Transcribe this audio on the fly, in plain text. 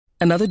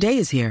Another day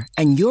is here,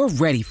 and you're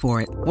ready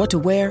for it. What to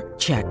wear?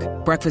 Check.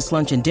 Breakfast,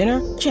 lunch, and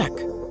dinner? Check.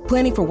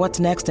 Planning for what's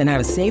next and how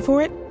to save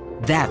for it?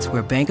 That's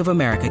where Bank of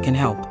America can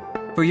help.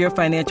 For your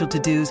financial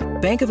to-dos,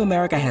 Bank of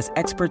America has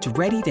experts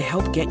ready to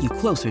help get you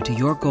closer to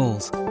your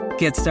goals.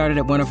 Get started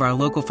at one of our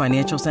local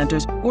financial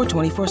centers or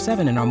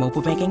 24/7 in our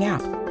mobile banking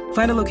app.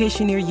 Find a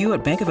location near you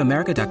at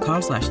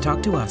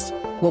bankofamerica.com/talktous.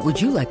 What would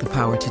you like the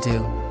power to do?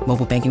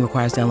 Mobile banking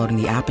requires downloading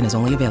the app and is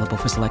only available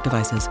for select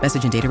devices.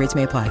 Message and data rates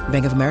may apply.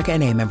 Bank of America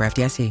N.A., member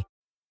FDIC.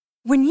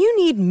 When you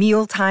need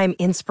mealtime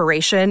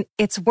inspiration,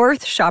 it's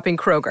worth shopping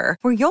Kroger,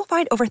 where you'll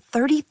find over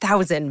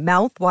 30,000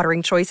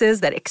 mouth-watering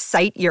choices that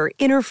excite your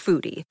inner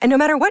foodie. And no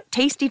matter what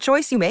tasty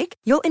choice you make,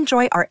 you'll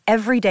enjoy our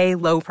everyday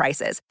low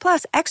prices,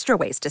 plus extra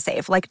ways to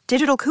save, like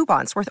digital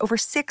coupons worth over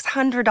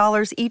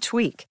 $600 each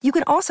week. You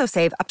can also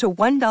save up to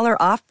 $1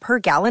 off per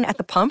gallon at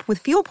the pump with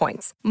fuel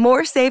points.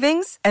 More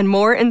savings and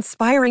more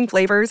inspiring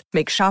flavors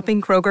make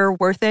shopping Kroger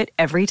worth it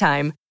every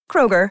time.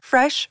 Kroger,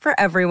 fresh for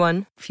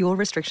everyone. Fuel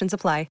restrictions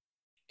apply.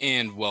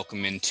 And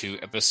welcome into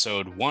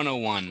episode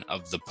 101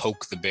 of the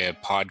Poke the Bear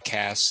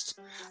podcast.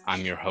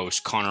 I'm your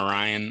host, Connor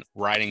Ryan,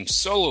 riding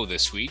solo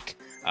this week.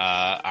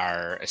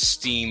 Our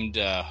esteemed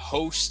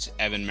host,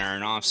 Evan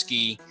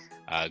Marinovsky,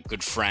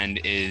 good friend,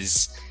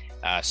 is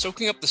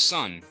soaking up the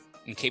sun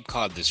in Cape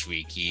Cod this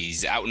week.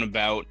 He's out and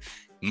about,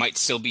 might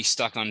still be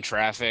stuck on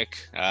traffic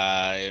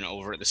and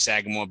over at the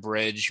Sagamore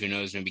Bridge. Who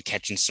knows, maybe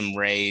catching some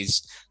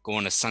rays,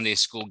 going to Sunday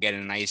school,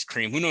 getting an ice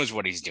cream. Who knows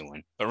what he's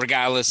doing? But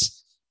regardless,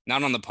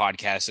 not on the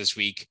podcast this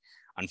week.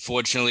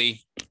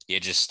 Unfortunately, you're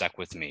just stuck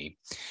with me.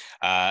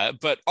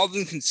 But all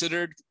things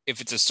considered,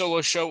 if it's a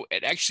solo show,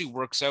 it actually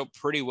works out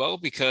pretty well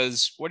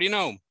because, what do you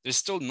know? There's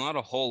still not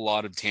a whole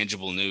lot of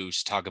tangible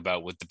news to talk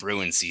about with the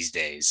Bruins these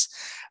days.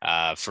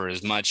 For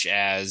as much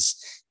as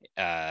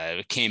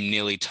Cam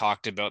Neely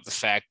talked about the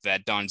fact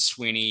that Don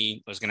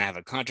Sweeney was going to have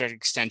a contract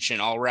extension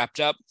all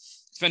wrapped up,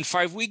 it's been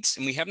 5 weeks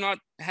and we have not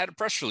had a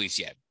press release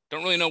yet.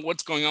 Don't really know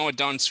what's going on with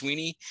Don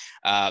Sweeney.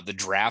 The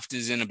draft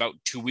is in about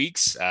 2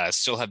 weeks.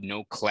 Still have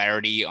no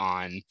clarity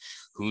on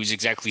who's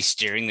exactly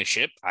steering the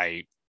ship.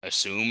 I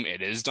assume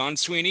it is Don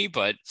Sweeney,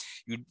 but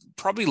you'd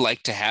probably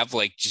like to have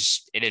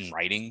just it in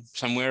writing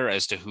somewhere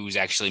as to who's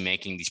actually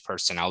making these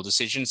personnel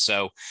decisions.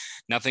 So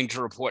nothing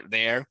to report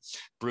there.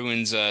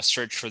 Bruins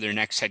search for their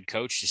next head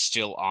coach is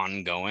still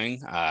ongoing.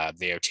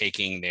 They are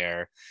taking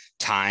their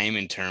time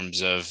in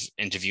terms of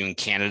interviewing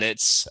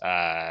candidates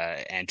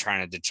and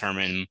trying to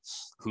determine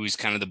who's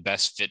kind of the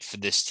best fit for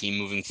this team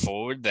moving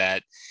forward.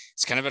 That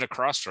it's kind of at a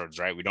crossroads,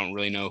 right? We don't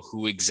really know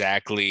who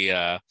exactly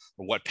or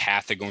what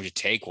path they're going to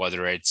take,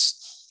 whether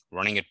it's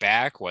running it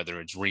back,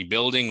 whether it's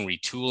rebuilding,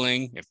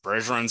 retooling, if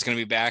Bergeron's going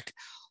to be back.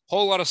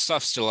 Whole lot of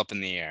stuff still up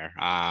in the air.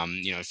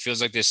 It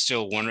feels like there's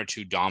still one or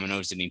two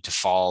dominoes that need to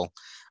fall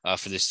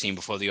for this team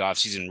before the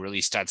offseason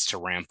really starts to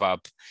ramp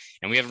up.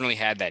 And we haven't really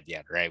had that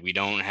yet, right? We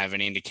don't have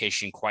any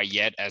indication quite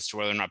yet as to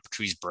whether or not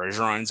Patrice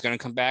Bergeron is going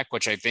to come back,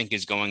 which I think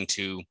is going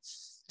to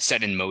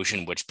set in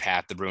motion which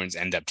path the Bruins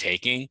end up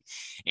taking.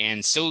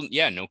 And still,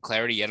 no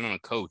clarity yet on a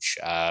coach.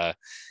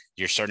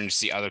 You're starting to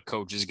see other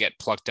coaches get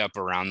plucked up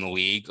around the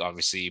league.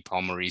 Obviously,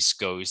 Paul Maurice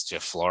goes to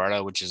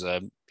Florida, which is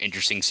an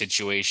interesting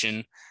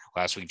situation.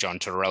 Last week, John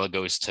Tortorella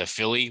goes to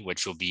Philly,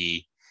 which will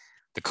be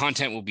the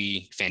content will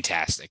be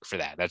fantastic for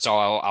that. That's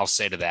all I'll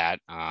say to that,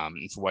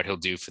 for what he'll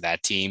do for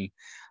that team.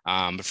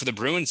 But for the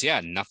Bruins,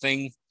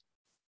 nothing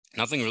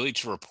really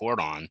to report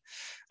on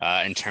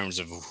in terms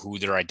of who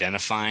they're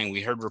identifying.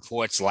 We heard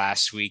reports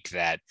last week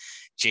that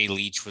Jay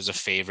Leach was a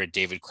favorite,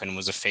 David Quinn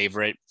was a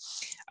favorite.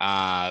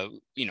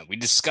 We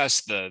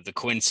discussed the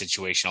Quinn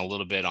situation a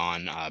little bit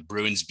on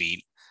Bruins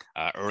Beat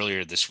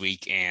earlier this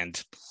week,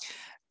 and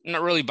I'm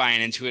not really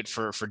buying into it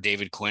for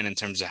David Quinn in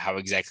terms of how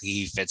exactly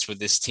he fits with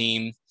this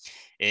team.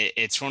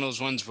 It's one of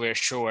those ones where,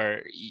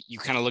 sure, you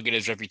kind of look at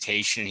his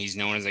reputation. He's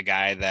known as a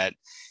guy that,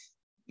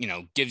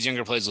 gives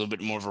younger players a little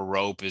bit more of a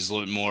rope, is a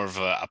little bit more of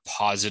a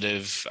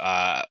positive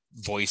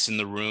voice in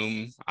the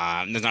room.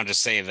 That's not to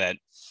say that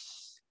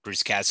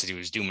Bruce Cassidy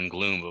was doom and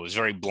gloom, but it was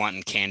very blunt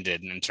and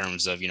candid in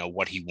terms of,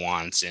 what he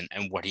wants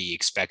and what he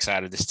expects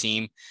out of this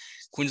team.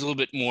 Quinn's a little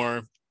bit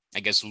more, I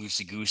guess,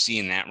 loosey-goosey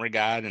in that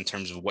regard in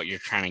terms of what you're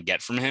trying to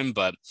get from him.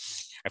 But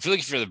I feel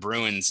like if you're the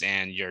Bruins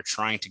and you're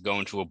trying to go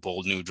into a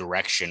bold new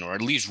direction, or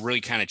at least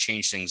really kind of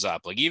change things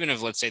up, like even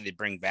if, let's say, they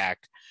bring back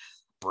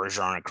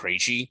Bergeron or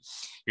Krejci,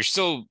 you're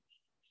still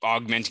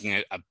augmenting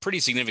a pretty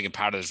significant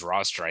part of this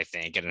roster, I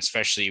think. And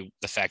especially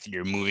the fact that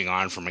you're moving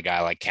on from a guy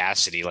like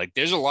Cassidy,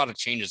 there's a lot of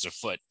changes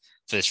afoot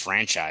for this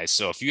franchise.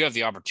 So if you have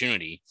the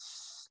opportunity,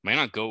 why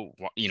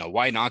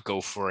not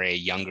go for a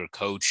younger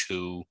coach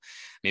who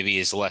maybe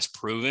is less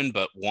proven,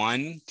 but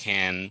one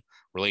can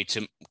relate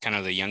to kind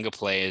of the younger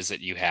players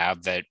that you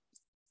have, that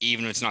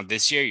even if it's not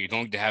this year, you're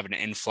going to have an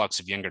influx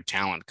of younger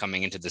talent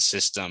coming into the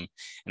system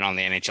and on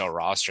the NHL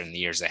roster in the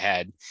years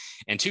ahead.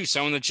 And two,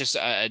 someone that just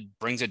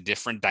brings a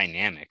different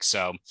dynamic.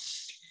 So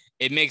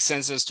it makes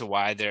sense as to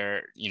why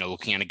they're,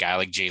 looking at a guy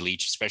like Jay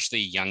Leach,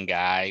 especially a young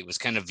guy, was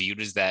kind of viewed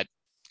as that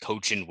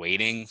coach in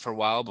waiting for a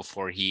while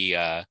before he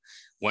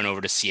went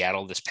over to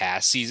Seattle this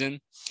past season.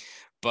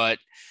 But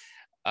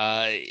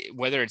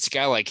whether it's a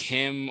guy like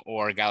him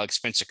or a guy like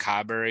Spencer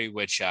Carberry,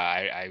 which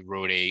I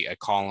wrote a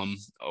column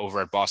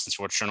over at Boston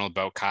Sports Journal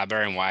about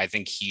Carberry and why I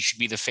think he should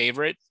be the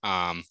favorite.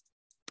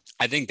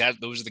 I think that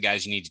those are the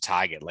guys you need to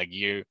target. Like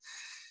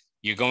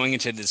you're going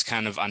into this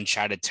kind of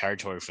uncharted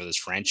territory for this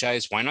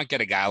franchise. Why not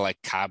get a guy like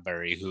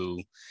Carberry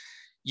who,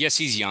 yes,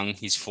 he's young,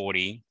 he's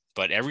 40,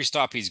 but every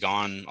stop he's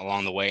gone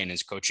along the way in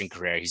his coaching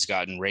career, he's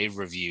gotten rave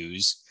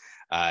reviews.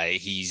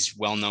 He's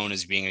well known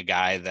as being a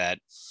guy that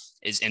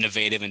is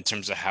innovative in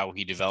terms of how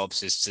he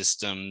develops his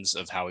systems,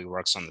 of how he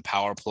works on the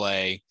power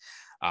play,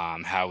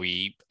 how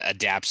he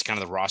adapts kind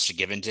of the roster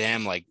given to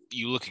him. Like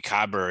you look at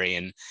Carberry,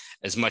 and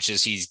as much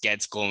as he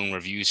gets glowing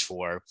reviews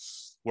for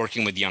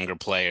working with younger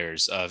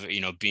players, of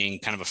being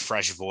kind of a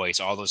fresh voice,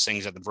 all those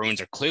things that the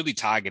Bruins are clearly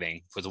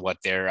targeting with what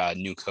their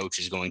new coach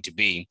is going to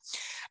be.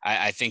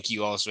 I think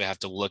you also have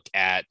to look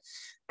at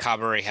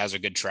Carberry has a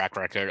good track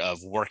record of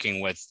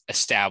working with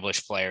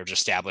established players,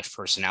 established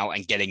personnel,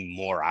 and getting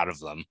more out of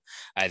them.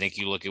 I think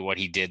you look at what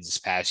he did this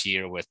past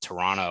year with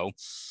Toronto.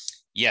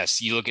 Yes,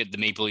 you look at the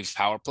Maple Leafs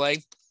power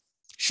play,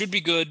 should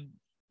be good,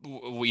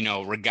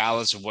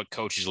 regardless of what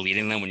coach is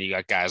leading them. When you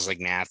got guys like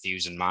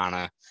Matthews and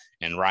Mana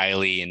and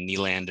Riley and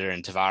Nylander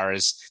and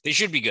Tavares, they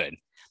should be good.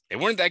 They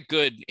weren't that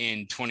good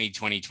in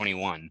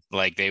 2020-21.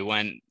 Like they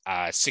went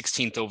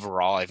 16th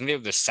overall. I think they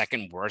were the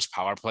second worst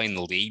power play in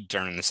the league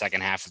during the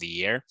second half of the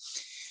year.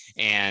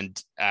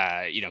 And,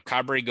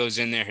 Carberry goes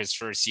in there his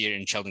first year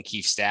in Sheldon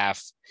Keefe's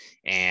staff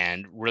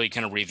and really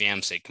kind of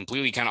revamps it,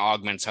 completely kind of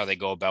augments how they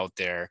go about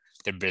their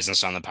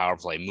business on the power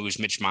play, moves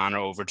Mitch Marner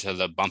over to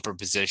the bumper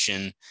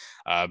position,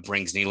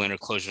 brings Nylander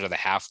closer to the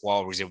half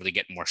wall, where he's able to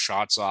get more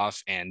shots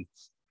off. And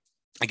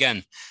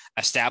again,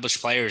 established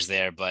players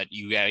there, but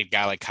you got a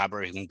guy like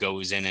Carberry who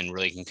goes in and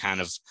really can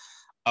kind of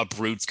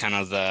uproots kind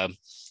of the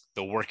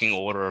working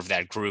order of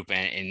that group,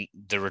 and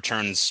the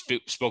returns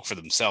spoke for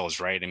themselves,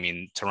 right? I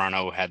mean,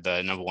 Toronto had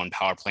the number one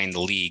power play in the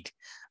league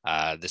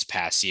this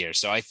past year.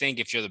 So I think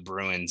if you're the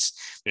Bruins,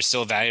 they're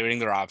still evaluating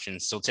their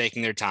options, still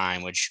taking their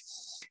time, which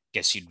I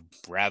guess you'd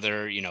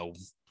rather,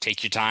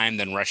 take your time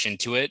than rush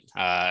into it,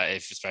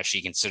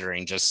 especially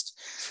considering just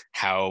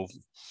how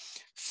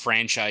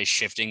franchise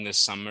shifting this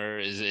summer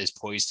is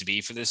poised to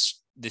be for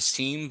this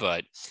team.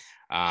 But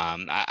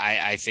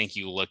I think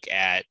you look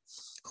at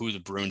who the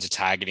Bruins are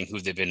targeting, who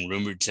they've been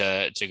rumored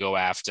to go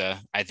after.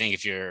 I think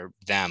if you're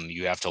them,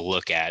 you have to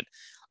look at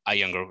a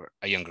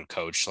younger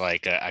coach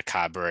like a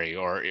Carberry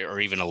or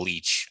even a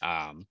Leach,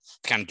 kind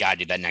of guide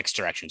you that next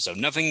direction. So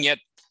nothing yet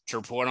to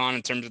report on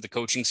in terms of the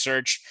coaching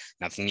search,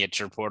 nothing yet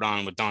to report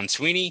on with Don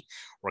Sweeney.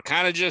 We're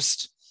kind of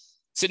just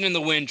sitting in the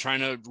wind,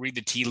 trying to read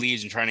the tea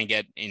leaves and trying to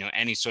get,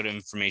 any sort of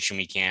information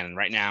we can. And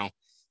right now,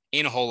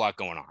 ain't a whole lot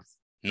going on.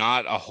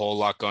 Not a whole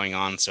lot going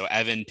on. So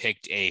Evan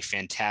picked a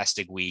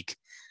fantastic week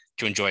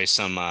to enjoy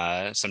some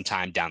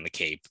time down the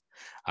Cape.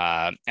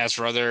 As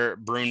for other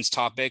Bruins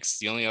topics,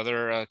 the only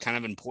other kind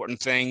of important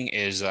thing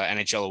is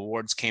NHL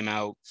awards came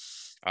out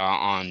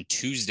on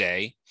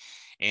Tuesday,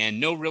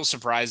 and no real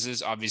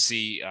surprises.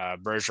 Obviously,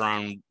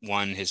 Bergeron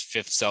won his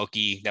fifth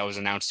Selke. That was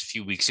announced a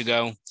few weeks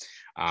ago.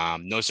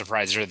 No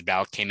surprise there. The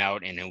ballot came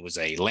out and it was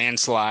a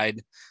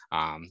landslide.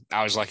 I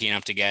was lucky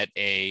enough to get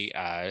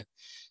a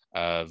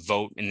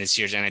vote in this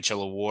year's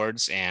NHL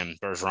awards, and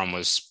Bergeron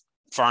was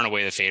far and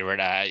away the favorite.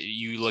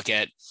 You look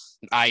at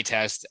eye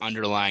test,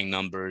 underlying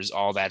numbers,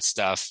 all that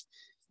stuff,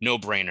 no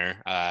brainer.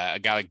 A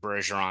guy like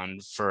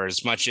Bergeron, for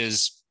as much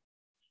as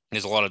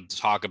there's a lot of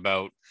talk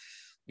about,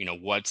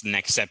 what the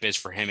next step is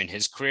for him in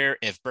his career,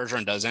 if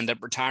Bergeron does end up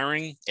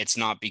retiring, it's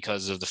not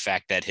because of the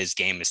fact that his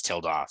game is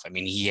tailed off. I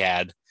mean, he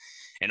had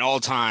an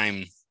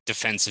all-time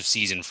defensive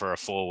season for a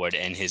forward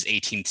and his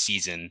 18th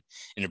season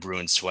in a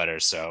Bruins sweater.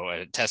 So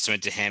a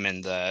testament to him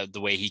and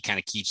the way he kind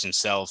of keeps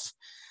himself,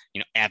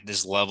 at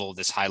this level,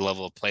 this high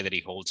level of play that he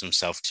holds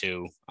himself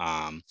to.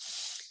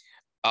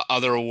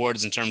 Other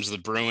awards in terms of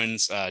the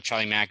Bruins,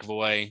 Charlie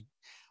McAvoy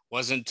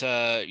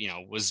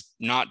was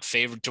not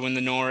favored to win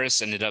the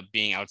Norris, ended up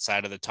being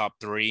outside of the top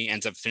three,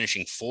 ends up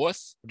finishing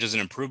fourth, which is an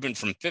improvement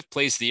from fifth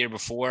place the year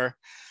before.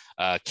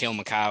 Cale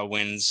Makar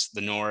wins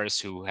the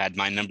Norris, who had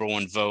my number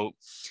one vote.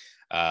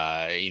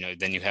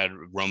 Then you had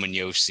Roman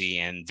Josi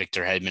and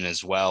Victor Hedman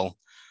as well.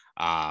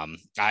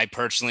 I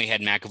personally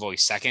had McAvoy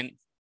second.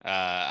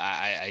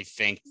 I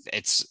think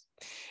it's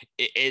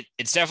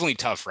definitely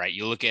tough, right?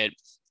 You look at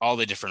all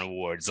the different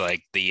awards,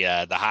 like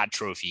the Hart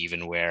Trophy,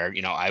 even where,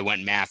 I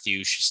went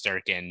Matthews,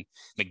 Shesterkin,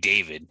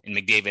 McDavid, and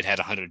McDavid had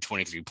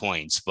 123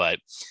 points. But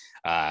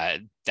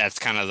that's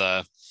kind of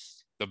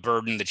the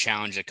burden, the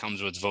challenge that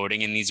comes with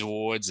voting in these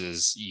awards,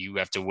 is you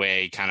have to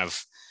weigh kind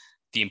of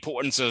the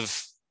importance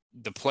of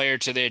the player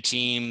to their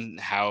team,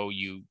 how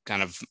you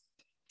kind of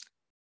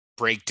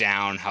break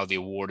down how the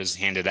award is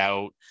handed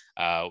out,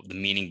 the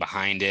meaning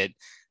behind it,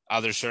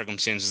 other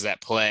circumstances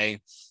at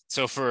play.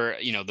 So for,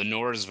 the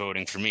Norris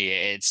voting, for me,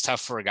 it's tough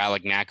for a guy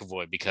like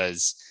McAvoy,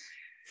 because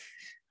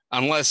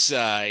unless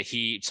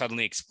he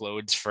suddenly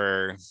explodes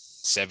for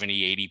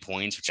 70, 80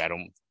 points, which I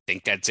don't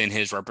think that's in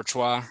his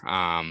repertoire,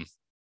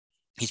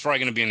 he's probably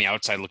going to be on the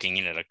outside looking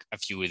in at a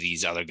few of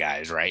these other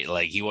guys, right?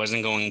 Like he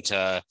wasn't going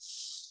to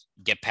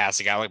get past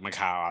a guy like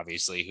Mikhail,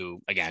 obviously,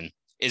 who again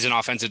is an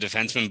offensive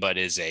defenseman, but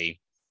is a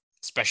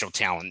special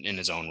talent in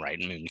his own right.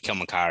 I mean, Mikhail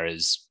Makar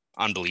is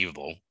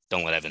unbelievable.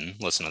 Don't let Evan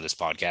listen to this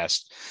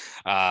podcast.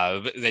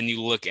 But then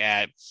you look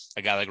at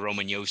a guy like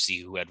Roman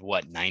Josi, who had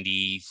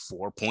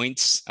 94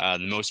 points, the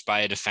most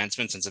by a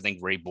defenseman since I think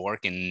Ray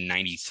Bourque in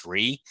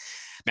 93.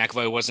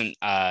 McAvoy wasn't,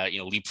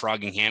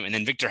 leapfrogging him. And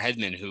then Victor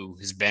Hedman, who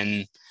has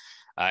been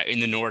in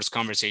the Norris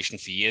conversation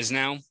for years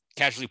now,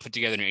 casually put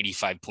together an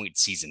 85-point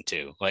season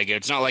too. Like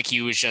it's not like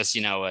he was just,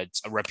 a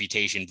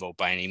reputation vote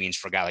by any means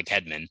for a guy like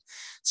Hedman.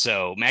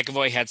 So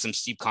McAvoy had some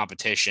steep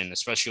competition,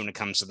 especially when it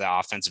comes to the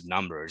offensive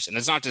numbers. And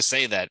it's not to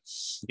say that,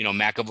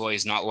 McAvoy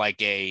is not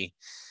like a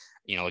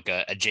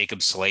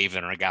Jacob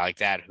Slavin or a guy like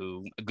that,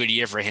 who a good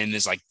year for him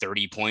is like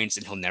 30 points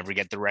and he'll never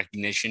get the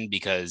recognition,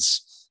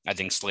 because I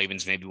think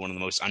Slavin's maybe one of the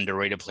most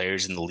underrated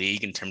players in the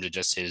league in terms of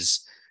just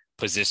his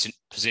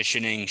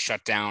positioning,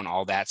 shutdown,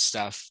 all that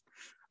stuff.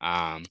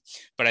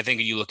 But I think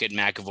if you look at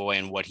McAvoy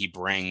and what he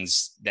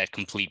brings, that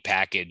complete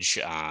package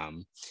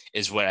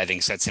is what I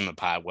think sets him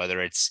apart,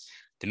 whether it's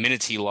the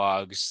minutes he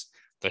logs,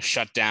 the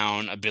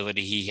shutdown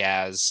ability he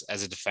has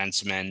as a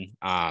defenseman,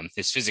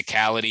 his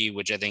physicality,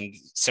 which I think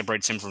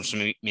separates him from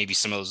maybe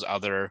some of those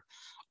other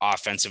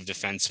offensive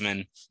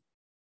defensemen.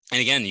 And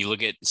again, you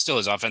look at still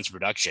his offensive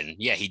production.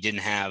 Yeah, he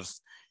didn't have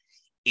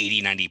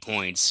 80, 90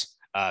 points.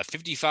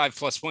 55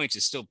 plus points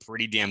is still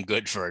pretty damn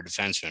good for a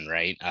defenseman,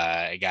 right?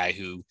 A guy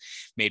who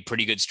made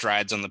pretty good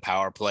strides on the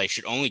power play,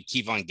 should only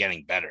keep on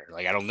getting better.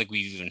 Like, I don't think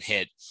we've even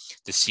hit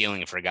the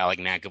ceiling for a guy like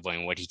McAvoy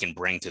and what he can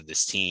bring to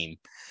this team.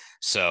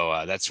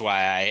 So that's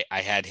why I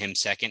had him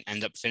second,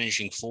 end up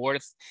finishing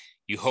fourth.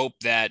 You hope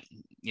that,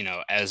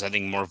 as I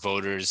think more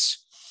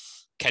voters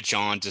catch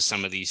on to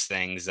some of these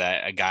things,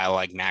 that a guy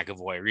like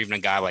McAvoy or even a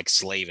guy like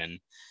Slavin,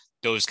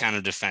 those kind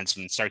of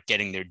defensemen start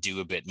getting their due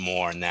a bit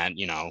more. And that,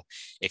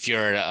 if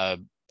you're a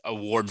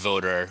award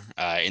voter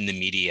in the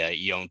media,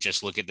 you don't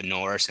just look at the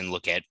Norris and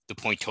look at the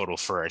point total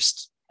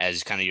first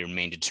as kind of your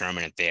main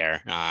determinant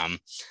there.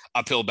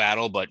 Uphill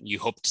battle, but you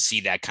hope to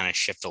see that kind of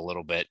shift a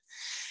little bit.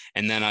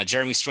 And then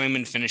Jeremy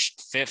Swayman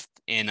finished fifth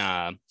in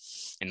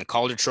the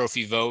Calder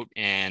Trophy vote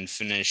and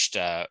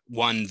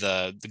won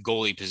the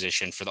goalie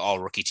position for the all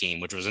rookie team,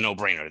 which was a no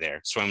brainer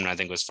there. Swayman, I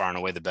think, was far and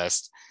away the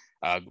best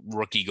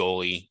rookie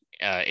goalie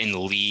in the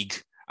league.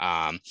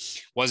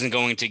 Wasn't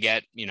going to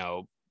get,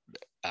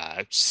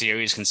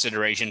 serious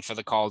consideration for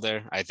the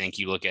Calder. I think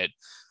you look at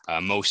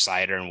Mo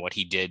Seider and what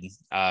he did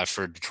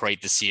for Detroit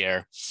this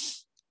year.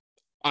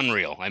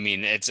 Unreal. I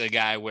mean, it's a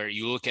guy where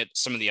you look at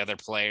some of the other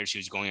players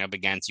who's going up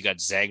against. You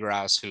got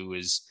Zagras, who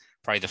is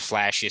probably the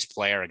flashiest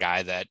player, a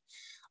guy that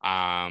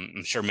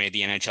I'm sure made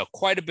the NHL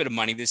quite a bit of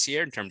money this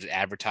year in terms of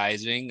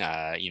advertising,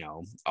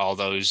 all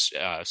those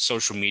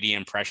social media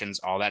impressions,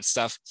 all that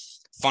stuff.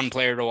 Fun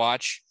player to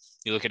watch.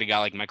 You look at a guy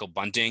like Michael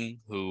Bunting,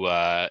 who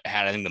had,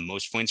 I think, the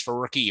most points for a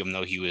rookie, even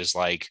though he was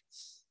like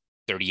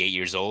 38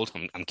 years old.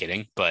 I'm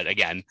kidding. But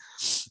again,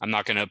 I'm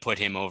not going to put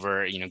him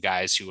over,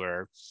 guys who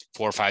are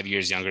 4 or 5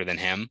 years younger than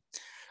him.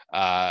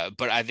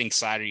 But I think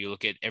Seider, you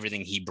look at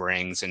everything he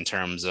brings in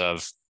terms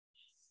of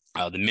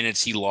the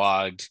minutes he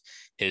logged,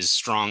 his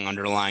strong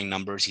underlying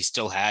numbers. He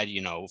still had,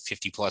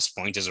 50 plus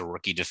points as a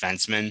rookie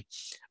defenseman.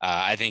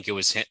 I think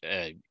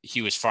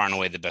he was far and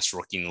away the best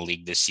rookie in the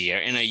league this year,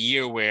 in a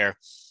year where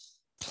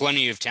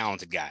plenty of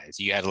talented guys.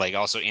 You had like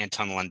also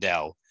Anton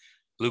Lundell,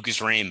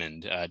 Lucas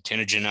Raymond,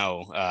 Tanner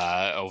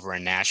Jeannot over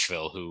in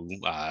Nashville, who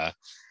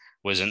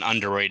was an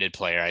underrated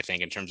player, I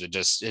think, in terms of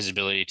just his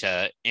ability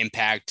to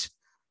impact,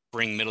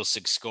 bring middle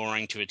six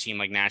scoring to a team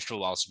like Nashville,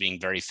 while also being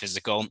very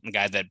physical. A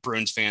guy that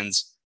Bruins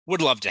fans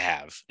would love to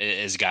have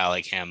is a guy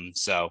like him.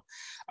 So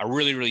a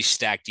really, really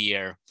stacked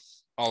year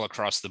all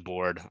across the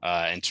board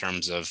in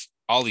terms of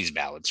all these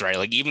ballots, right?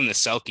 Like even the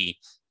Selke,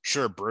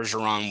 sure,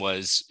 Bergeron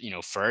was,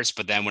 first,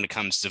 but then when it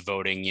comes to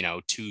voting,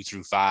 2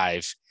 through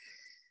 5,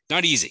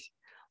 not easy.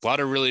 A lot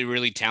of really,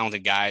 really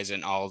talented guys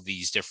in all of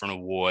these different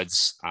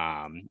awards.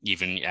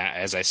 Even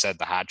as I said,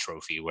 the Hart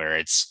Trophy, where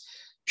it's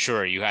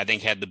sure you, I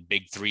think, had the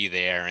big three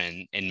there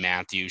in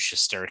Matthews,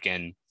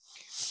 Shesterkin,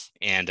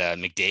 and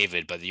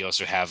McDavid, but you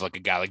also have like a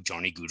guy like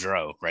Johnny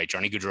Gaudreau, right?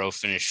 Johnny Gaudreau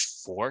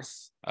finished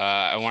fourth,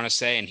 I want to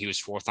say, and he was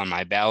fourth on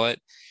my ballot.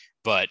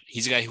 But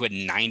he's a guy who had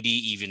 90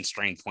 even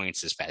strength points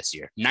this past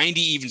year,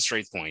 90 even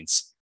strength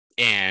points,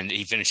 and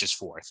he finishes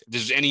fourth. If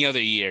this was any other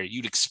year,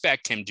 you'd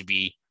expect him to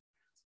be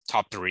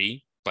top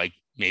 3, like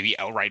maybe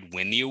outright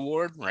win the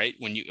award, right?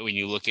 When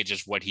you look at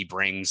just what he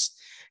brings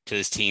to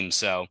this team.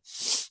 So,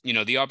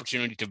 the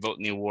opportunity to vote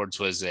in the awards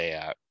was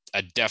a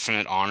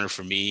definite honor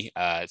for me.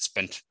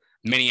 Spent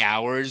many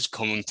hours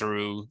combing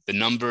through the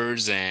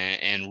numbers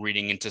and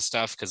reading into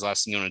stuff, because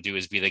last thing you want to do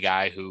is be the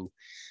guy who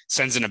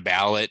sends in a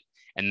ballot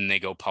and then they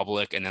go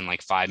public, and then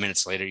like 5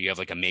 minutes later, you have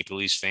like a Maple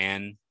Leafs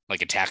fan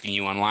like attacking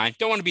you online.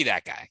 Don't want to be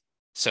that guy.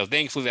 So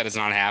thankfully that has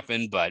not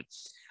happened, but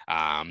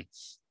a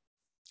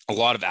a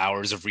lot of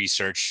hours of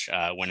research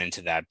went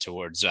into that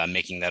towards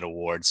making that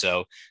award.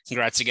 So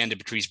congrats again to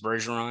Patrice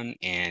Bergeron.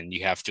 And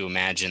you have to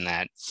imagine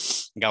that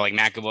a guy like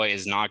McAvoy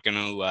is not going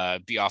to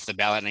be off the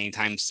ballot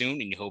anytime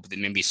soon. And you hope that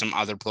maybe some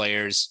other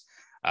players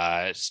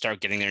start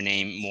getting their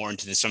name more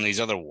into some of these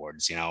other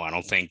awards. You know, I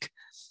don't think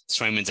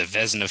Swayman's a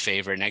Vezina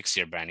favorite next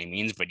year by any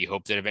means, but you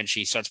hope that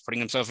eventually he starts putting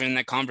himself in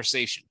that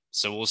conversation.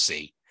 So we'll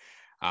see.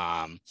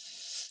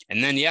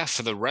 And then, yeah,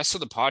 for the rest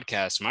of the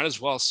podcast, might as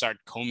well start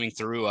combing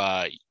through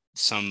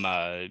some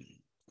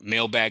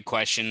mailbag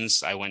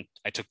questions. I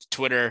took to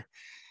Twitter,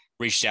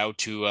 reached out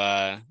to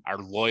our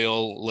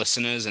loyal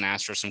listeners and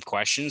asked for some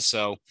questions.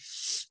 So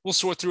we'll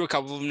sort through a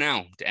couple of them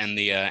now to end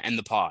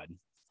the pod.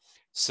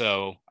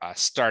 So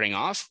starting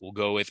off, we'll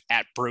go with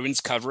at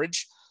Bruins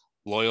coverage,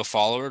 loyal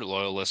follower,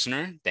 loyal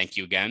listener. Thank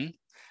you again.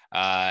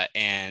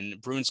 And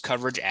Bruins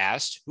coverage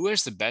asked, who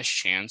has the best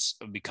chance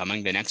of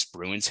becoming the next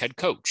Bruins head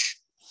coach?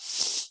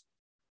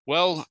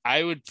 Well,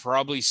 I would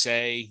probably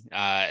say,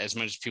 as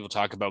much as people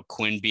talk about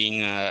Quinn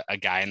being a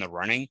guy in the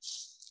running,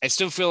 I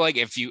still feel like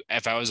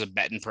if I was a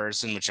betting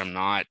person, which I'm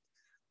not,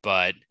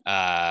 but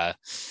I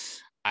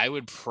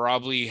would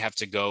probably have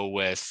to go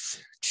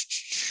with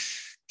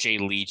Jay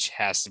Leach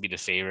has to be the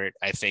favorite,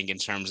 I think, in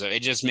terms of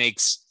it just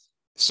makes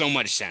so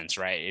much sense,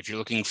 right? If you're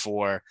looking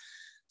for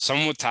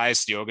someone with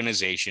ties to the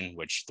organization,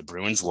 which the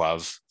Bruins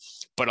love,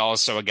 but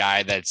also a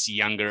guy that's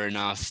younger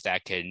enough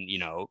that can, you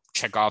know,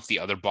 check off the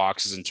other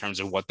boxes in terms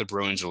of what the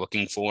Bruins are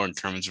looking for in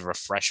terms of a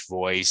fresh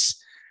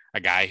voice, a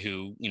guy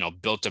who, you know,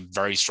 built a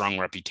very strong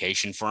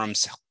reputation for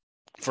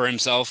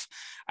himself.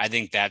 I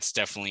think that's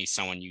definitely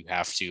someone you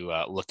have to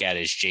look at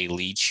as Jay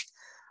Leach.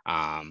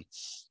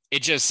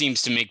 It just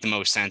seems to make the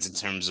most sense in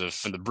terms of,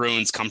 for the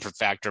Bruins, comfort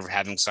factor of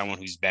having someone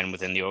who's been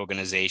within the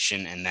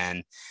organization. And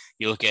then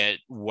you look at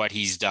what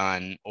he's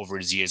done over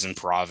his years in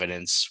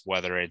Providence,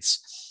 whether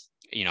it's,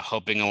 you know,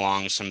 helping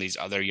along some of these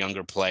other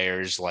younger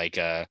players like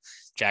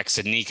Jack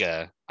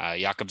Sednicka,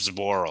 Jakub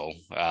Zboril,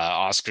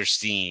 Oscar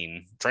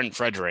Steen, Trent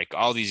Frederick,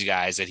 all these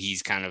guys that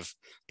he's kind of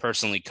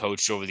personally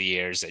coached over the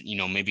years that, you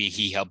know, maybe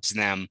he helps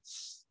them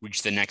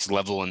reach the next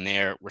level in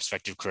their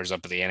respective careers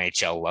up at the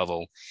NHL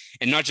level.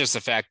 And not just the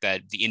fact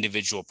that the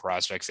individual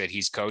prospects that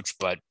he's coached,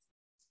 but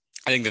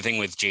I think the thing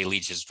with Jay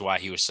Leach is why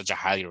he was such a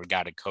highly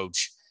regarded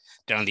coach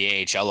down at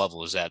the AHL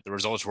level is that the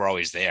results were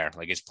always there.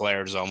 Like his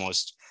players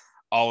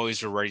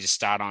always were ready to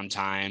start on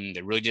time.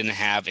 They really didn't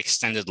have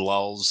extended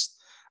lulls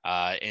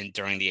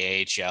during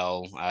the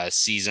AHL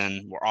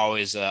season. We're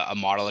always a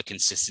model of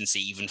consistency,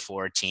 even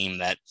for a team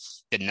that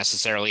didn't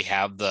necessarily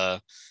have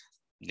the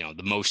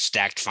most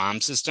stacked farm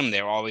system.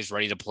 They were always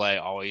ready to play,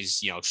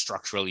 always, you know,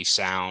 structurally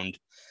sound,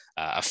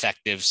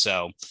 effective.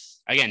 So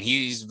again,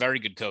 he's a very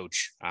good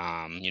coach,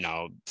 you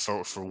know,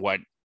 for what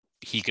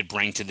he could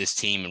bring to this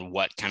team and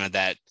what kind of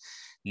that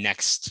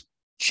next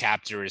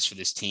chapter is for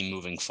this team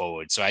moving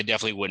forward. So I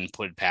definitely wouldn't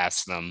put it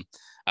past them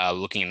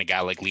looking at a guy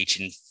like Leach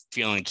and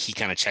feeling like he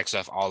kind of checks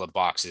off all the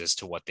boxes as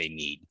to what they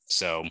need.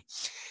 So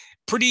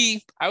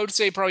I would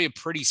say probably a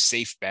pretty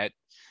safe bet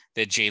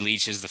that Jay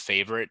Leach is the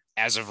favorite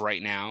as of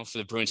right now for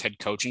the Bruins head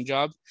coaching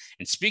job.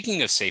 And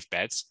speaking of safe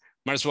bets,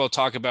 might as well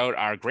talk about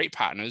our great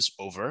partners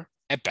over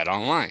at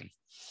BetOnline.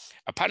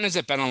 Our partners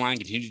at BetOnline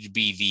continue to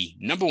be the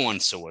number one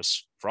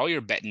source for all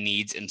your betting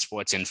needs and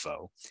sports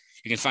info.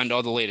 You can find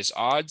all the latest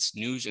odds,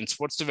 news, and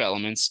sports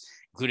developments,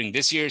 including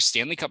this year's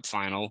Stanley Cup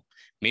Final,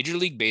 Major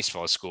League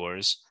Baseball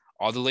scores,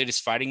 all the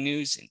latest fighting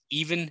news, and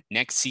even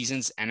next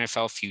season's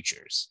NFL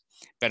futures.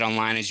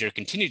 BetOnline is your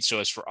continued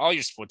source for all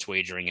your sports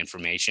wagering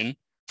information,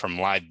 from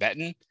live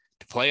betting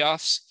to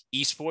playoffs,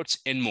 esports,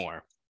 and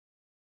more.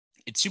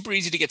 It's super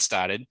easy to get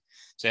started,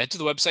 so head to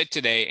the website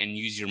today and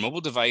use your mobile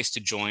device to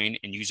join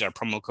and use our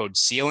promo code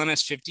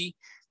CLNS50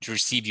 to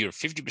receive your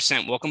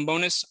 50% welcome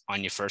bonus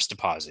on your first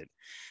deposit.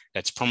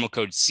 That's promo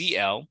code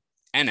CLNS50.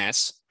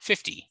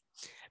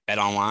 Bet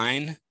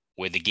online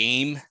where the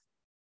game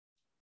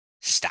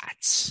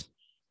starts.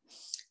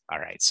 All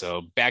right,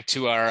 so back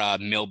to our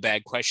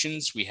mailbag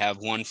questions. We have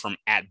one from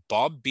at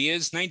Bob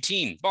Beers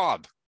 19.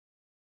 Bob,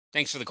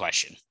 thanks for the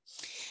question.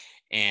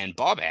 And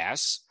Bob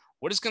asks,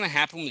 what is going to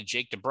happen with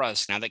Jake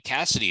DeBrusk now that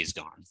Cassidy is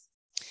gone?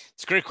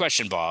 It's a great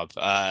question, Bob,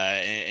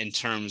 in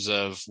terms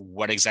of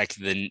what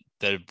exactly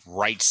the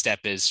right step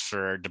is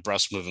for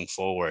DeBrusk moving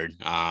forward.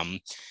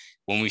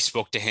 When we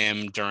spoke to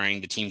him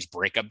during the team's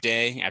breakup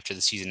day after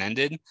the season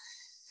ended,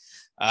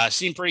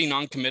 seemed pretty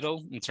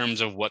non-committal in terms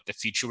of what the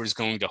future was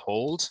going to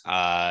hold.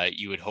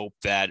 You would hope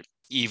that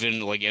even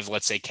like if,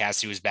 let's say,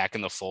 Cassie was back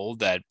in the fold,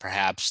 that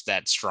perhaps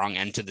that strong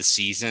end to the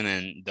season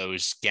and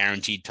those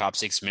guaranteed top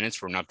 6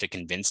 minutes were enough to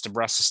convince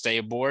DeBrusk to stay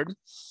aboard.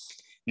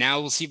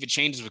 Now we'll see if it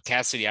changes with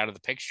Cassidy out of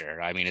the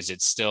picture. I mean, is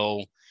it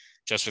still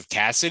just with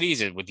Cassidy?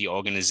 Is it with the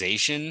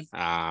organization?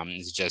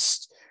 Is it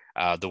just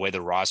the way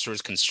the roster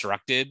is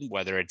constructed?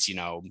 Whether it's, you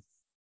know,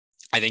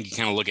 I think you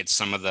kind of look at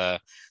some of the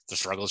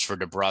struggles for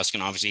DeBrusk,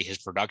 and obviously his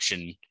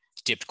production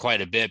dipped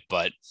quite a bit,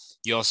 but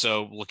you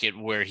also look at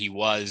where he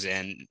was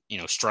and, you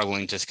know,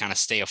 struggling to kind of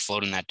stay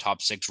afloat in that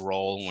top 6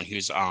 role when he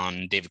was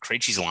on David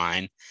Krejci's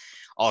line.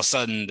 all of a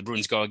sudden the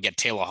Bruins go and get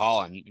Taylor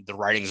Hall and the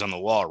writing's on the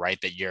wall, right?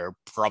 That you're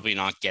probably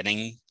not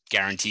getting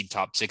guaranteed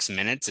top 6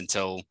 minutes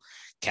until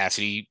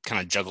Cassidy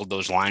kind of juggled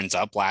those lines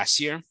up last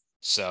year.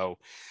 So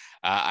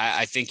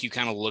I think you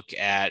kind of look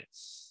at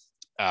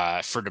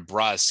for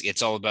DeBrusk,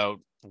 it's all about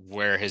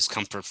where his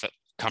comfort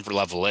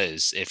level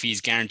is. If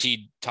he's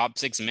guaranteed top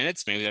 6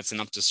 minutes, maybe that's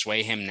enough to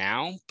sway him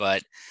now.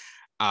 But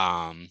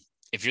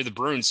if you're the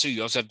Bruins too,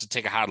 you also have to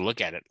take a hard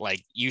look at it.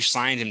 Like, you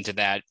signed him to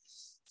that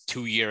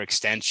 2-year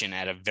extension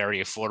at a very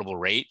affordable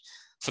rate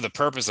for the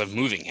purpose of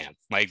moving him.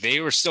 Like, they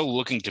were still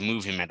looking to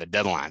move him at the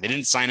deadline. They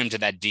didn't sign him to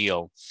that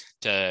deal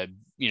to,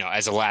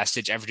 as a last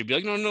ditch effort to be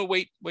like, no,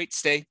 wait,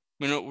 stay.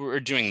 We're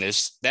doing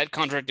this. That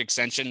contract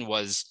extension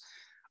was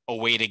a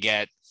way to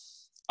get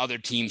other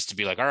teams to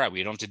be like, all right,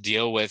 we don't have to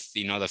deal with,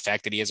 the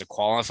fact that he has a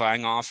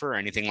qualifying offer or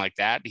anything like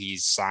that.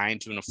 He's signed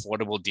to an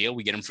affordable deal.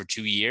 We get him for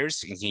 2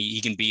 years. And he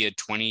can be a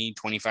 20,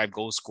 25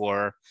 goal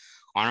scorer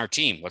on our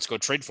team. Let's go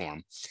trade for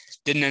him.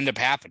 Didn't end up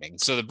happening.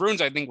 So the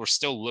Bruins, I think, were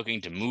still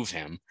looking to move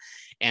him.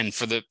 And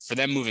for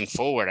them moving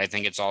forward, I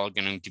think it's all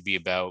going to be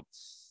about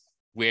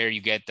where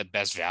you get the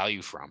best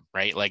value from,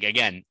 right? Like,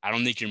 again, I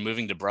don't think you're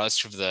moving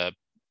DeBrusk for the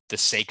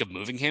sake of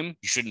moving him.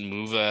 You shouldn't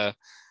move a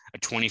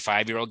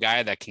 25-year-old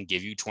guy that can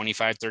give you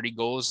 25, 30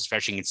 goals,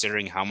 especially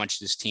considering how much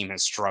this team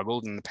has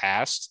struggled in the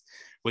past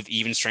with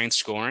even strength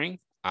scoring.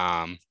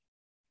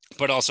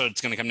 But also it's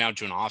going to come down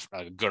to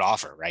a good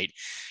offer, right?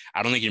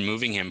 I don't think you're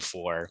moving him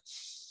for,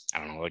 I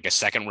don't know, like a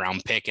second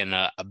round pick and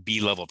a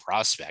B-level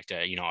prospect.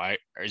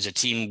 Is a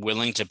team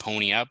willing to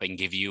pony up and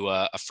give you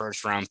a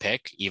first round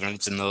pick, even if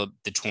it's in the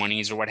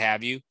 20s or what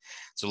have you?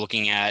 So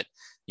looking at,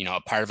 a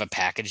part of a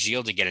package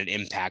deal to get an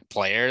impact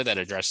player that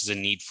addresses a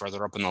need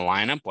further up in the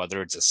lineup,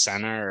 whether it's a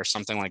center or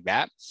something like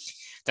that,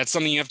 that's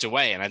something you have to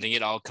weigh. And I think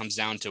it all comes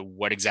down to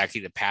what exactly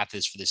the path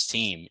is for this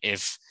team.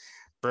 If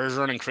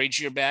Bergeron and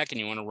Krejci are back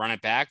and you want to run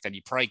it back, then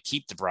you probably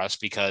keep DeBrusk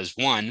because,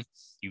 one,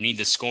 you need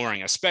the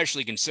scoring,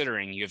 especially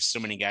considering you have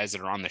so many guys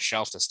that are on the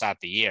shelf to start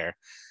the year.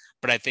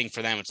 But I think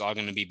for them, it's all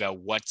going to be about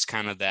what's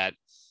kind of that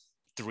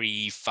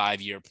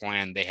 3-5-year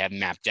plan they have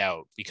mapped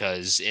out.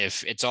 Because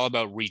if it's all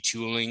about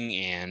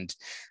retooling and,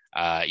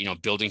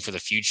 building for the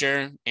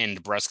future,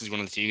 and DeBrusk is one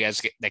of the few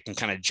guys that can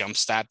kind of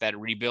jumpstart that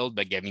rebuild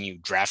by giving you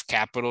draft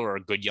capital or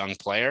a good young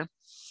player,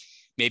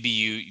 maybe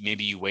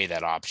you weigh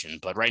that option.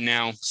 But right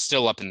now,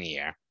 still up in the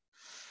air.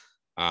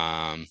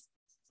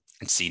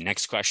 Let's see.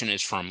 Next question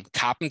is from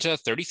Carpenter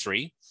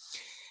 33.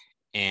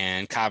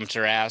 And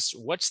Carpenter asks,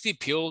 what's the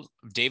appeal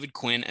of David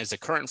Quinn as the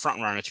current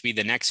frontrunner to be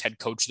the next head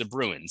coach of the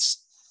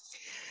Bruins?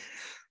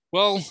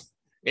 Well,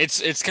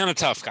 it's kind of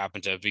tough,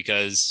 Carpenter,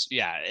 because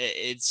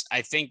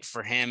I think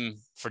for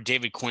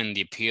David Quinn,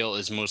 the appeal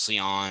is mostly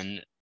on,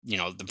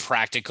 the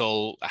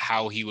practical,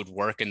 how he would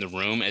work in the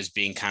room as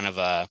being kind of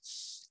a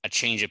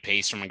change of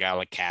pace from a guy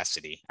like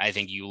Cassidy. I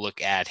think you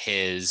look at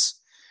his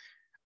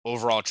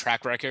overall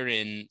track record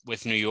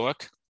with New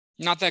York,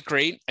 not that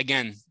great.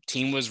 Again,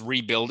 team was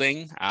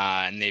rebuilding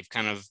and they've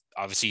kind of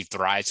obviously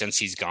thrived since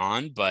he's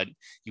gone, but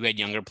you had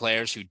younger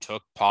players who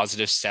took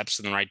positive steps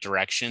in the right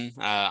direction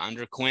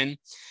under Quinn.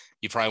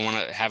 You probably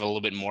want to have a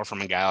little bit more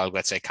from a guy like,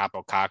 let's say,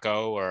 Capo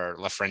Caco or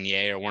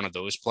Lafreniere or one of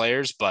those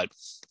players. But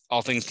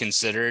all things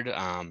considered,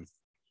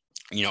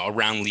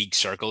 around league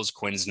circles,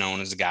 Quinn's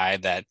known as a guy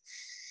that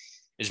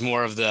is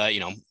more of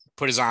the,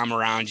 put his arm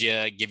around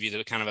you, give you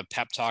the kind of a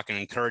pep talk, an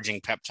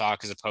encouraging pep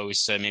talk, as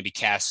opposed to maybe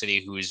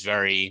Cassidy, who is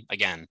very,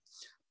 again,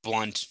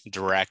 blunt,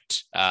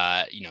 direct,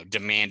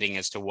 demanding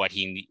as to what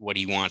he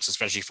wants,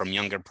 especially from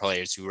younger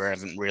players who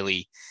haven't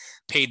really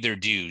paid their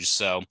dues.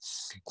 So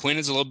Quinn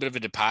is a little bit of a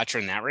departure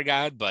in that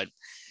regard, but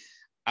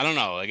I don't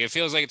know. Like, it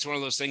feels like it's one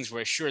of those things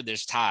where, sure,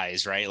 there's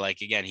ties, right?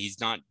 Like, again, he's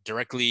not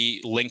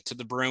directly linked to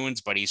the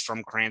Bruins, but he's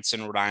from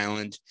Cranston, Rhode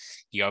Island.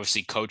 He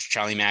obviously coached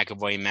Charlie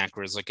McAvoy. Mac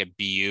was like at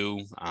BU.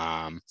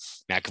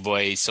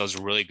 McAvoy still has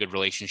a really good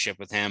relationship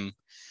with him.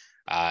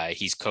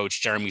 He's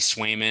coached Jeremy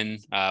Swayman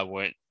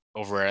went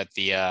over at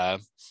the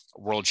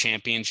World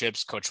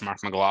Championships, coached Mark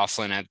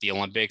McLaughlin at the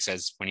Olympics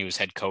as when he was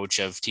head coach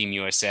of Team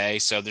USA.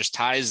 So there's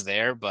ties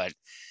there, but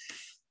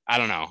I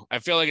don't know. I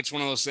feel like it's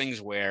one of those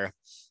things where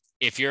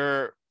if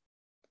your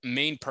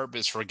main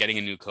purpose for getting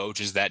a new coach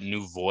is that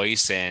new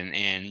voice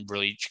and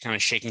really kind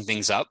of shaking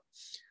things up,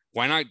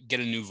 why not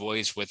get a new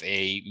voice with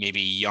a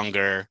maybe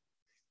younger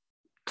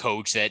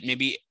coach that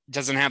maybe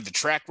doesn't have the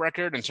track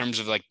record in terms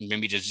of like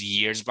maybe just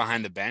years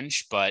behind the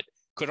bench, but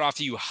could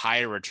offer you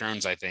higher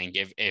returns, I think,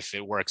 if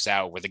it works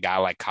out with a guy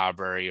like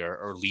Carberry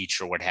or Leach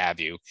or what have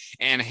you.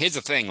 And here's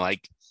the thing,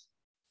 like,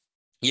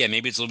 yeah,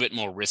 maybe it's a little bit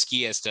more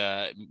risky as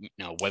to,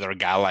 whether a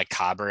guy like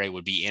Carberry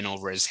would be in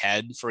over his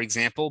head, for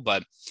example.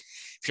 But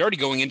if you're already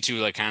going into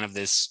like kind of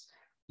this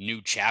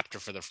new chapter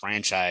for the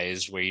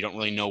franchise where you don't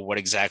really know what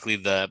exactly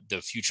the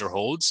future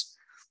holds,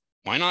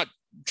 why not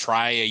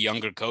try a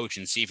younger coach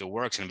and see if it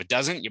works? And if it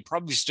doesn't, you're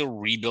probably still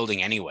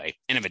rebuilding anyway.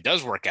 And if it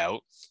does work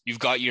out, you've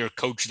got your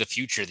coach of the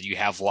future that you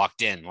have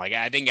locked in. Like,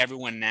 I think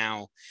everyone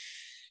now,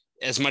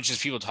 as much as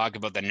people talk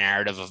about the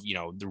narrative of,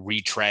 the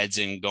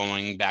retreads and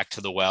going back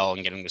to the well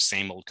and getting the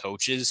same old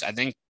coaches, I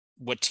think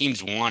what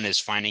teams want is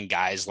finding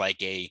guys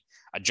like a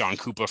John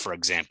Cooper, for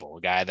example,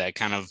 a guy that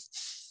kind of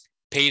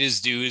paid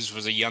his dues,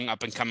 was a young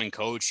up and coming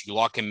coach. You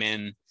lock him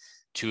in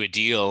to a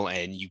deal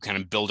and you kind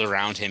of build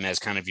around him as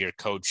kind of your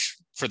coach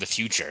for the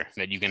future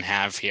that you can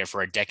have here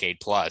for a decade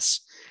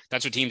plus.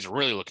 That's what teams are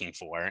really looking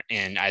for.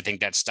 And I think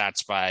that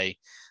starts by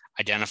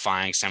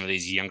identifying some of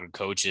these younger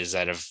coaches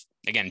that have,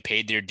 again,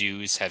 paid their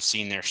dues, have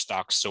seen their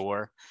stock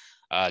soar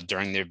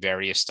during their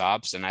various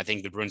stops. And I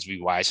think the Bruins would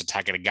be wise to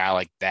target a guy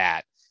like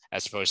that,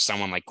 as opposed to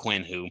someone like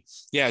Quinn, who,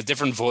 yeah, a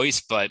different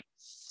voice, but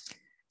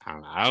I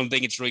don't know. I don't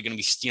think it's really going to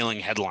be stealing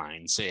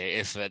headlines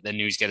if the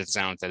news gets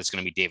out that it's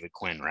going to be David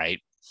Quinn, right?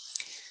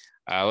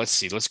 Let's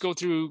see. Let's go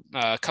through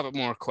a couple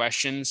more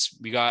questions.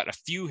 We got a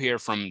few here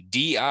from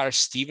DR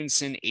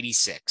Stevenson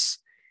 86.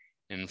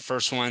 And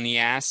first one he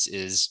asks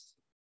is,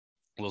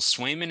 will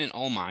Swayman and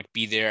Ullmark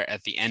be there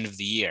at the end of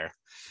the year?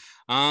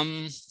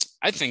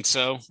 I think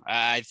so.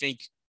 I think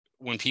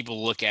when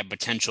people look at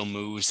potential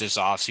moves this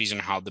offseason,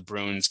 how the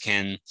Bruins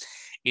can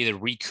either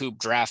recoup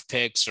draft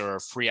picks or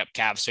free up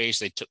cap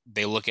space,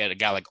 they look at a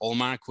guy like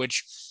Ullmark,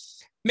 which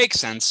makes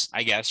sense,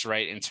 I guess,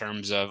 right? In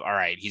terms of, all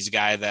right, he's a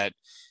guy that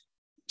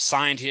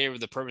signed here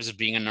with the purpose of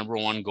being a number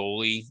one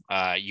goalie.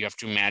 You have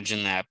to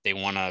imagine that they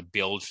want to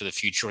build for the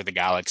future with a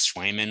guy like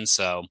Swayman.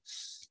 So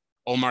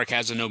Ullmark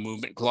has a no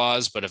movement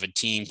clause, but if a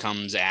team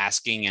comes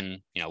asking, and,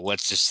 you know,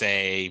 let's just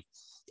say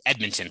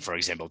Edmonton, for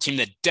example, a team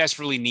that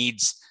desperately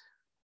needs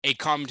a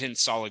competent,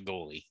 solid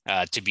goalie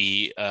to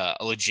be a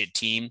legit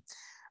team,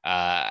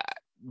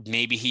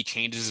 maybe he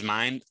changes his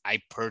mind.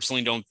 I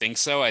personally don't think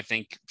so. I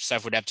think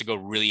stuff would have to go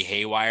really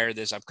haywire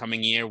this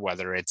upcoming year,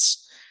 whether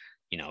it's,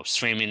 you know,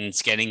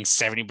 Swayman's getting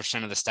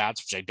 70% of the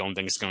stats, which I don't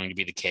think is going to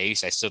be the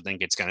case. I still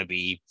think it's going to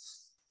be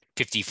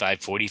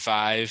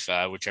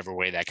 55-45, whichever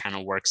way that kind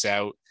of works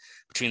out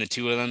between the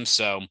two of them.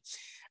 So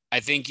I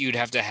think you'd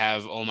have to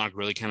have Ullmark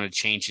really kind of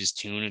change his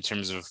tune in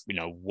terms of, you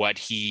know, what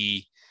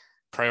he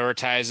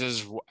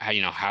prioritizes, how,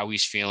 you know, how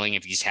he's feeling,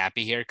 if he's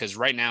happy here. Because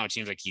right now it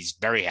seems like he's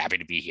very happy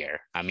to be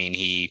here. I mean,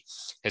 he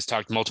has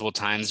talked multiple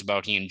times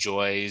about he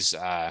enjoys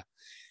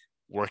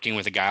working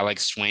with a guy like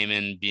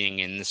Swayman, being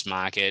in this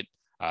market.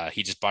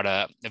 He just bought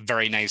a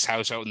very nice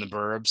house out in the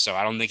burbs. So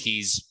I don't think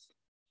he's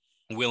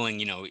willing,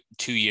 you know,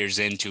 2 years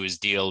into his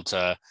deal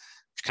to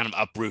kind of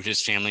uproot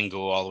his family and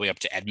go all the way up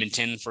to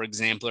Edmonton, for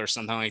example, or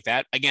something like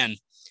that. Again,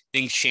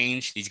 things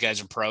change. These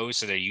guys are pros,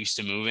 so they're used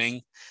to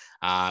moving.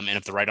 And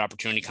if the right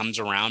opportunity comes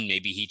around,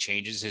 maybe he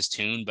changes his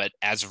tune. But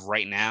as of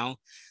right now,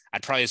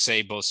 I'd probably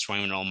say both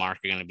Swayman and Ullmark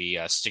are going to be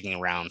sticking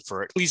around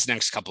for at least the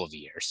next couple of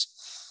years.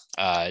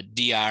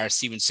 DR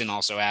Stevenson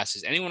also asks,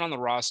 is anyone on the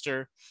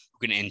roster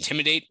who can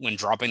intimidate when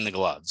dropping the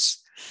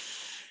gloves?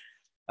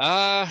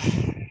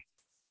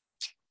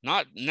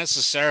 Not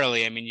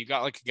necessarily. I mean, you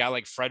got like a guy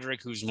like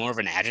Frederick, who's more of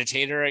an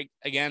agitator.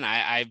 Again,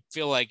 I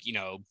feel like, you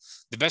know,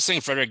 the best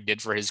thing Frederick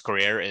did for his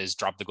career is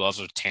drop the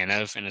gloves with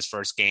Tanev in his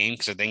first game,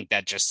 because I think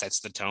that just sets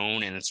the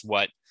tone, and it's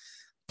what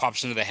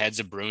pops into the heads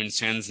of Bruins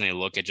fans, and they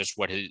look at just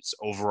what his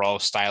overall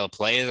style of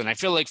play is. And I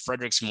feel like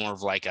Frederick's more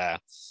of like an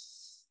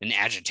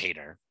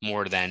agitator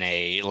more than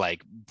a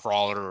like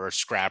brawler or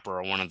scrapper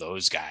or one of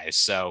those guys.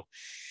 So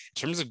in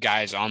terms of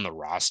guys on the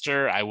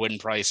roster, I wouldn't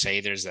probably say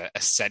there's a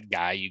set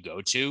guy you go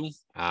to.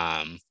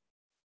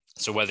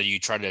 So whether you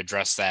try to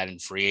address that in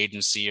free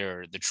agency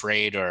or the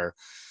trade or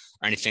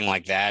anything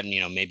like that, and,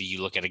 you know, maybe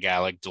you look at a guy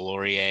like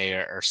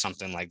Delorier or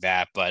something like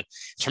that. But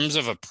in terms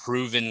of a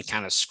proven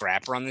kind of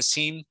scrapper on this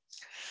team,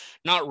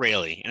 not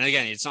really. And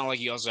again, it's not like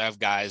you also have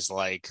guys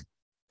like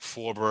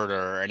Forbort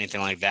or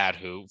anything like that,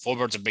 who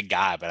Forbort's a big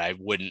guy, but I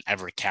wouldn't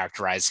ever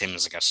characterize him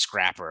as like a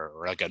scrapper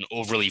or like an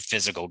overly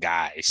physical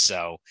guy.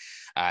 So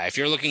if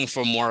you're looking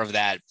for more of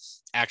that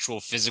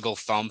actual physical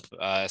thump,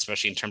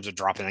 especially in terms of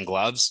dropping the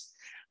gloves,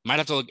 might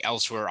have to look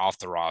elsewhere off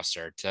the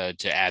roster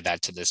to add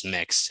that to this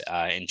mix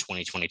in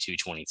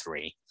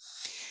 2022-23.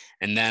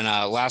 And then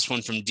last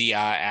one from DI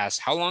asks,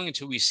 how long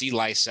until we see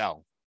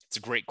Lysell? It's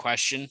a great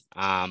question.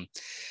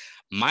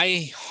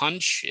 My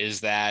hunch is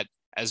that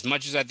as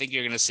much as I think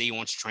you're going to see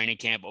once training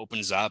camp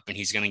opens up and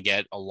he's going to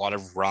get a lot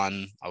of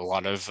run, a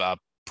lot of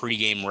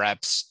pregame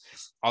reps,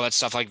 all that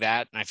stuff like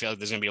that, and I feel like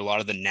there's going to be a lot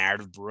of the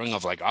narrative brewing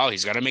of like, oh,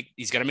 he's got to make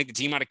the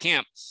team out of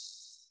camp.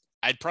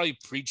 I'd probably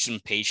preach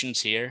some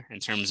patience here in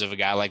terms of a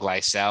guy like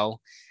Lysell.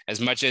 As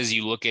much as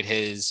you look at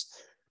his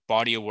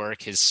body of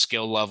work, his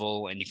skill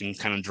level, and you can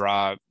kind of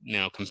draw, you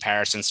know,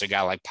 comparisons to a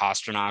guy like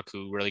Pastrnak,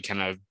 who really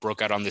kind of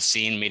broke out on the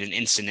scene, made an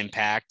instant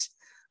impact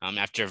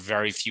after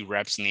very few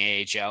reps in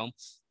the AHL.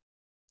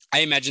 I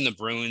imagine the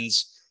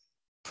Bruins'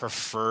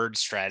 preferred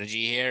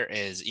strategy here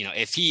is, you know,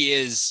 if he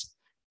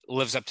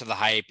lives up to the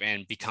hype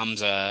and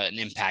becomes an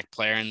impact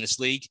player in this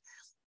league,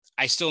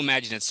 I still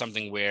imagine it's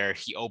something where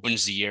he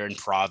opens the year in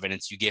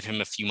Providence. You give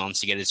him a few months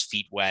to get his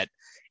feet wet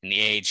in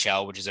the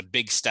AHL, which is a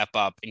big step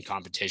up in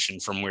competition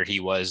from where he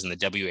was in the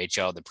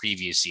WHL the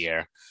previous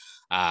year.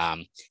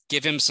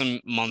 Give him some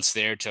months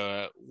there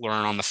to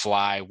learn on the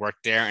fly, work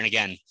there. And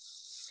again,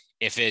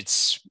 if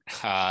it's,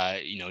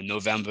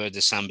 November,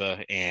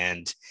 December,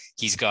 and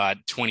he's got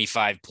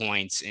 25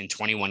 points in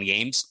 21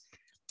 games,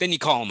 then you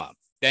call him up.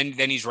 Then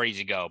he's ready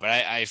to go. But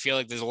I feel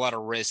like there's a lot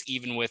of risk,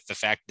 even with the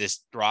fact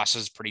this roster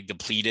is pretty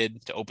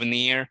depleted to open the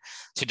year,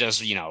 to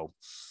just,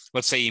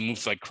 let's say you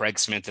move like Craig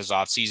Smith this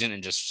offseason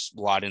and just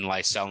slot in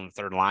Lysell in the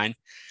third line.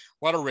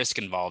 A lot of risk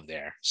involved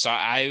there. So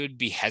I would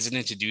be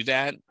hesitant to do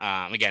that.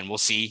 Again, we'll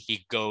see. He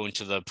could go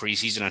into the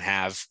preseason and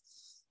have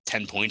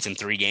 10 points in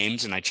 3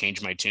 games and I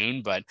change my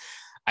tune. But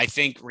I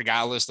think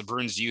regardless, the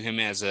Bruins view him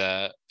as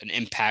an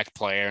impact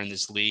player in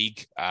this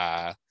league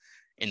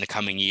in the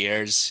coming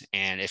years.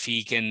 And if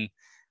he can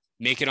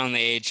make it on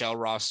the AHL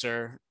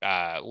roster,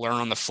 learn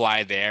on the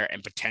fly there,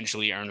 and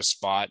potentially earn a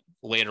spot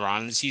later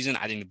on in the season,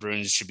 I think the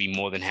Bruins should be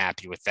more than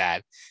happy with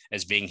that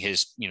as being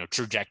his,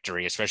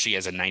 trajectory, especially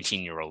as a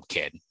 19-year-old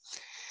kid.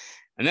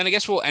 And then I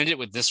guess we'll end it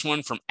with this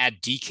one from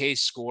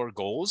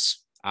 @DKScoreGoals.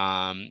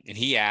 And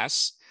he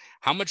asks,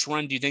 how much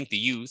run do you think the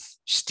youth,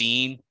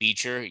 Steen,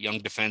 Beecher, young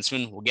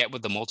defensemen, will get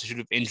with the multitude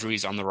of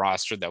injuries on the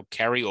roster that will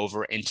carry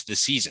over into the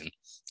season?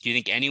 Do you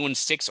think anyone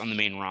sticks on the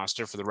main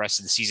roster for the rest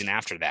of the season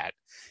after that?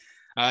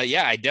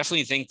 Yeah, I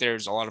definitely think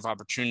there's a lot of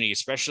opportunity,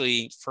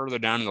 especially further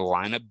down in the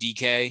lineup,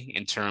 DK,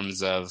 in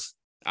terms of,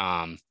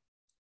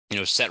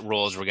 set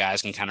roles where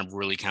guys can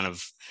really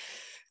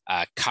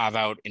carve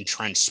out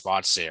entrenched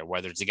spots there,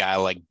 whether it's a guy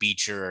like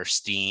Beecher or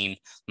Steen.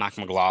 Mark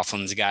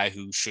McLaughlin's a guy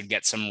who should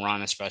get some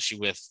run, especially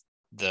with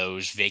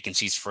those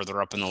vacancies further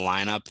up in the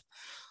lineup.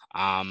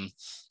 And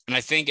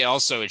I think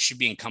it should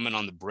be incumbent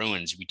on the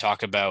Bruins. We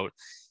talk about,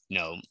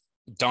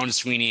 Don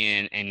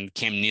Sweeney and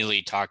Cam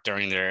Neely talked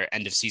during their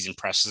end of season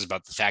presses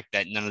about the fact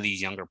that none of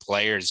these younger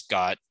players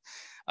got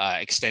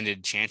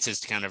extended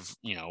chances to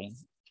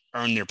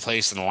earn their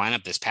place in the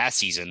lineup this past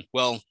season.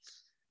 Well,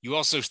 you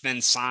also then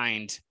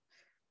signed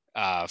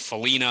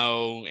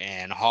Foligno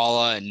and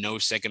Haula and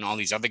Nosek and all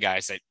these other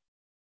guys that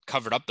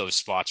covered up those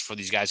spots for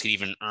these guys could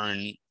even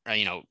earn,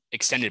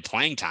 extended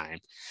playing time.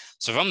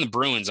 So if I'm the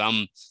Bruins,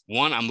 I'm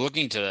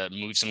looking to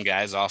move some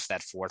guys off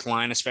that fourth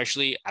line,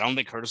 especially. I don't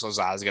think Curtis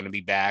Lazar is going to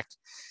be back.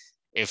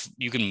 If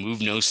you can move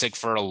Nosek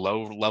for a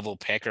low-level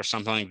pick or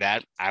something like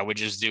that, I would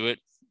just do it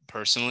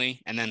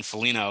personally. And then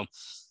Foligno,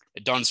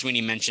 Don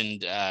Sweeney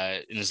mentioned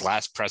in his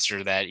last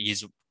presser that he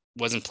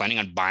wasn't planning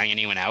on buying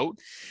anyone out.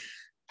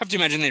 I have to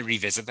imagine they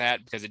revisit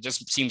that because it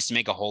just seems to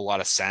make a whole lot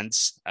of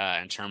sense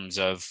in terms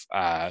of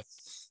the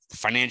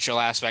financial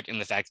aspect and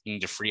the fact that you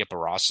need to free up a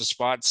roster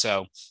spot.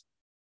 So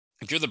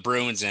if you're the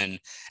Bruins, and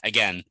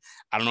again,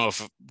 I don't know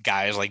if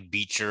guys like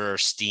Beecher or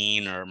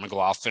Steen or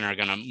McLaughlin are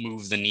going to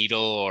move the needle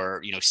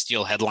or,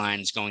 steal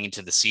headlines going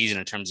into the season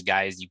in terms of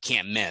guys you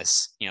can't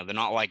miss. They're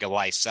not like a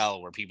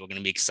Lysell where people are going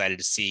to be excited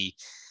to see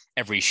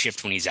every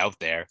shift when he's out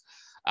there.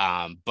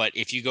 But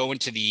if you go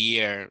into the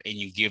year and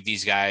you give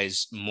these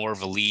guys more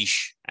of a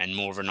leash and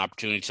more of an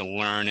opportunity to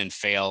learn and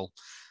fail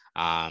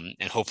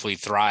and hopefully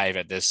thrive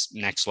at this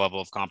next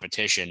level of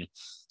competition,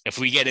 if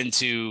we get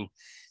into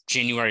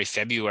January,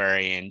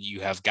 February, and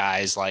you have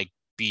guys like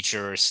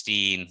Beecher or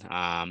Steen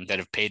that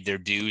have paid their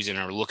dues and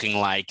are looking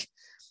like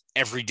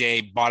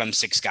everyday bottom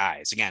 6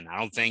 guys. Again, I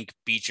don't think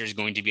Beecher is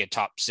going to be a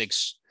top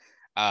 6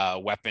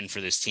 weapon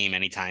for this team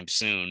anytime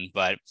soon,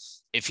 but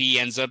if he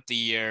ends up the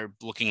year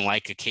looking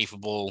like a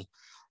capable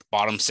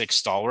bottom 6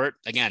 stalwart,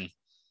 again,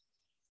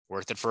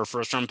 worth it for a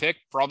first-round pick?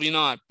 Probably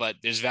not, but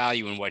there's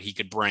value in what he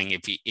could bring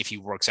if he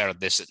works out at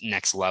this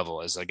next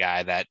level as a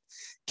guy that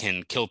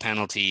can kill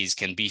penalties,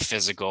 can be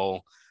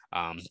physical,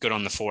 good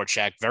on the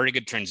forecheck, very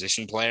good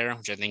transition player,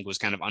 which I think was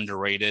kind of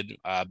underrated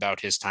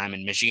about his time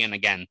in Michigan.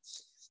 Again,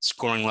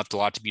 scoring left a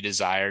lot to be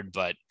desired,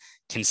 but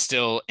can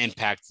still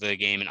impact the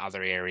game in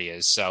other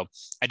areas. So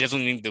I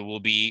definitely think there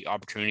will be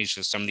opportunities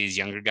for some of these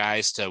younger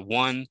guys to,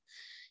 one,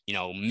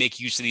 make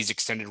use of these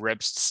extended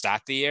reps to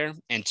start the year,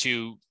 and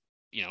two,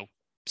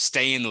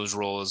 stay in those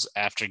roles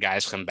after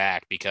guys come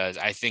back, because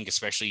I think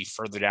especially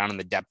further down in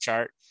the depth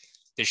chart,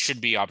 there should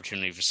be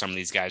opportunity for some of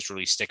these guys to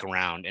really stick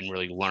around and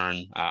really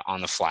learn on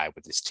the fly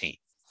with this team.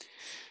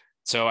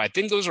 So I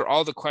think those are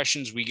all the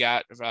questions we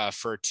got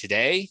for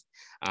today.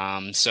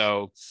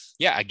 So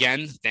yeah,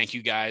 again, thank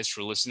you guys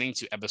for listening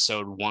to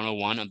episode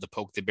 101 of the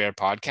Poke the Bear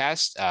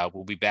podcast.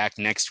 We'll be back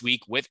next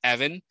week with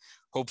Evan.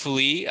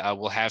 Hopefully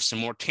we'll have some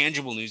more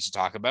tangible news to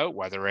talk about,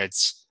 whether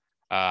it's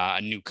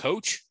a new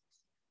coach,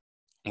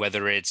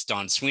 whether it's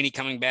Don Sweeney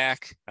coming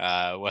back,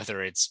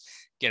 whether it's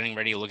getting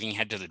ready, looking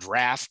ahead to the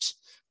draft,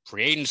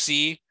 free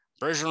agency,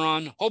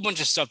 Bergeron, a whole bunch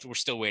of stuff that we're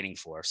still waiting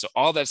for. So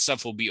all that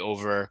stuff will be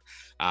over,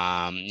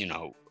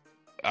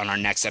 on our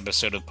next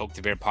episode of Poke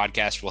the Bear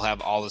podcast. We'll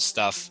have all the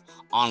stuff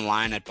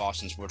online at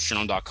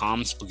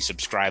bostonsportsjournal.com. So please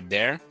subscribe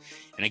there.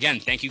 And again,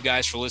 thank you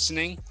guys for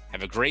listening.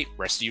 Have a great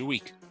rest of your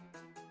week.